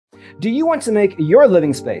Do you want to make your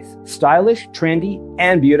living space stylish, trendy,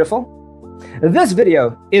 and beautiful? This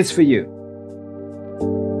video is for you.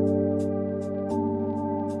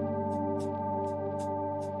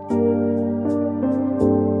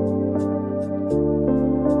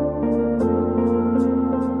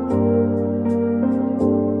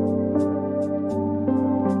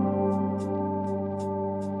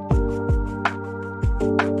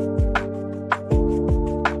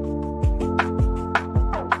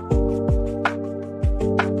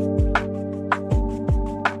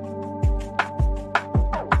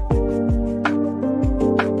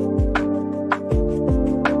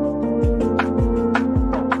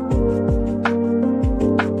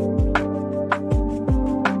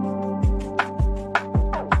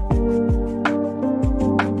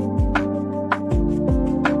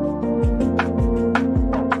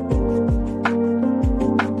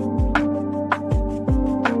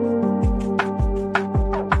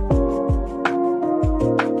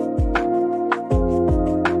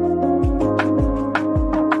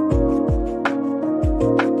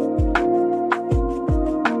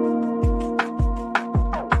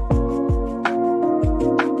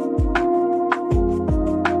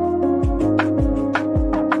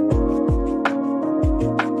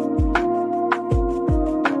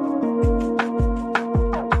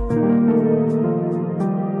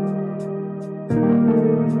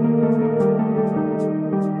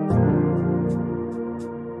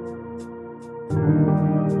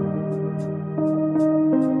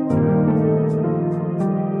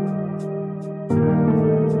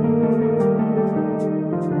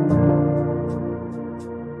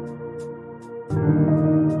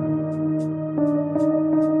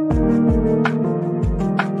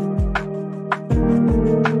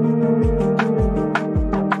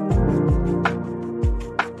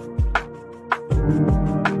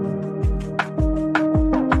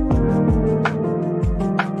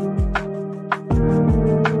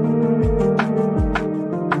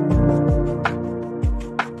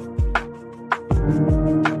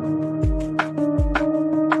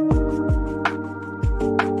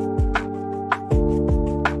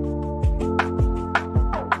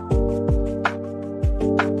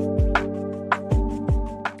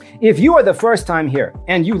 If you are the first time here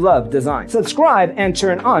and you love design, subscribe and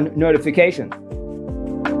turn on notifications.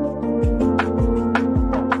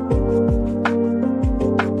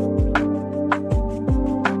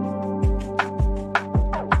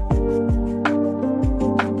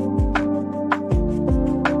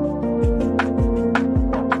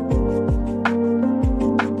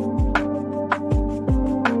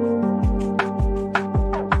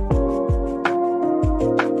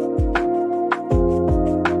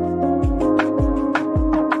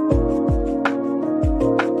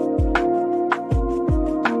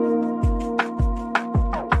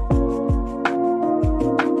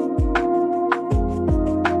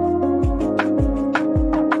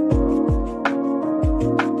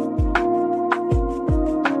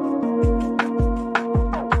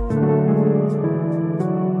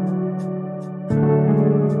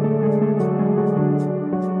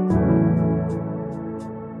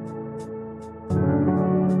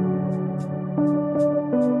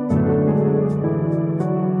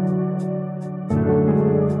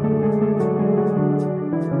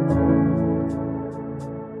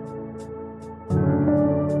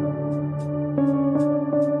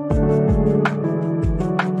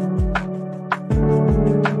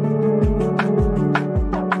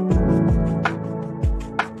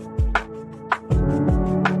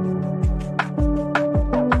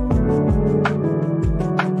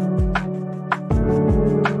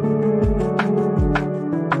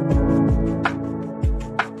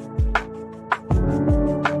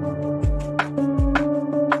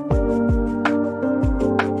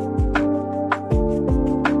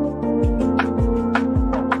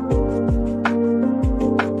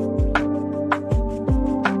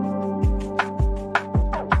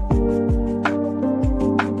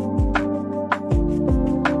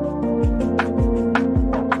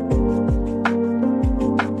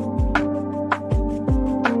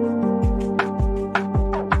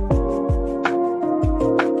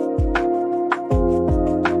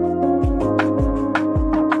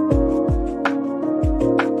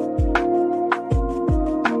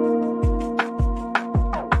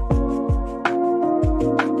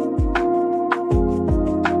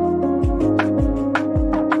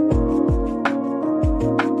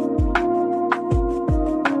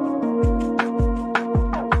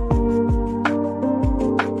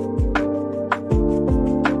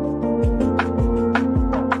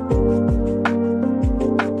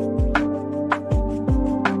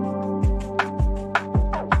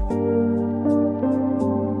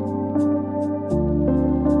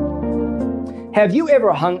 Have you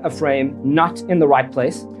ever hung a frame not in the right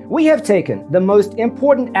place? We have taken the most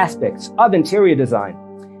important aspects of interior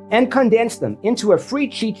design and condensed them into a free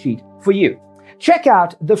cheat sheet for you. Check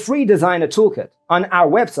out the free designer toolkit on our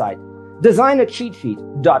website,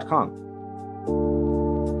 designercheatsheet.com.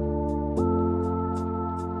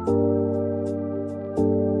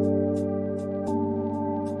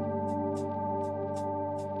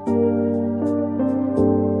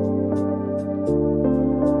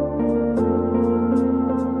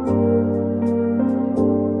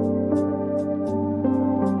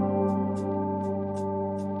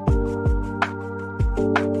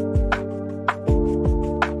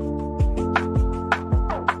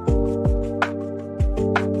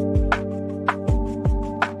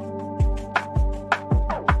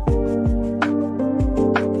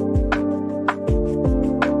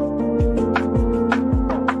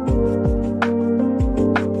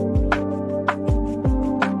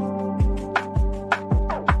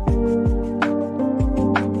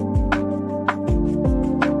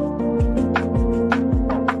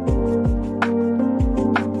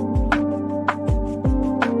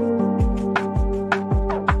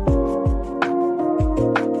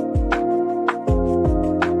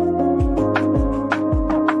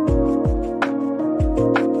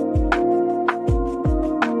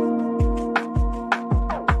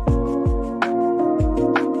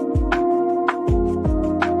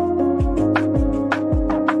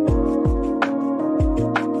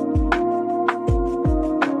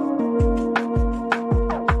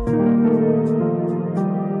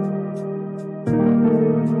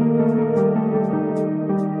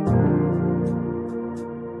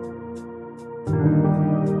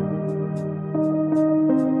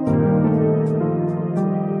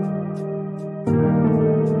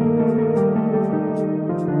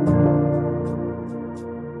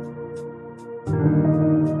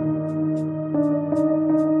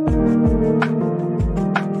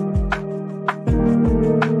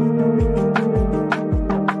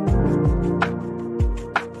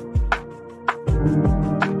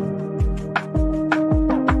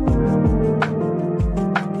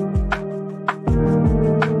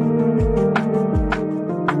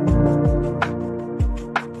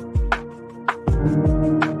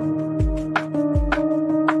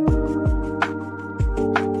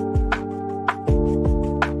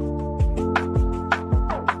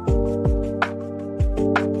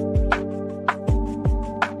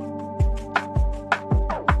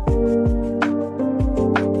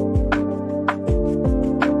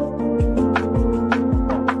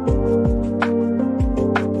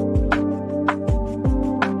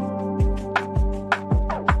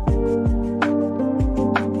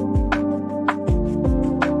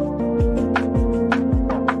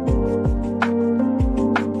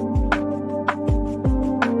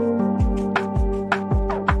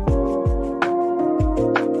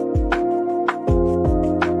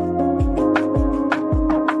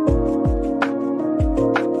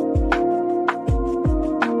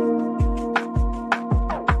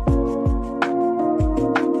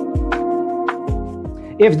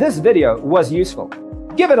 If this video was useful,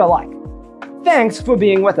 give it a like. Thanks for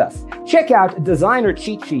being with us. Check out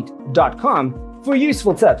designercheatsheet.com for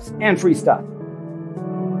useful tips and free stuff.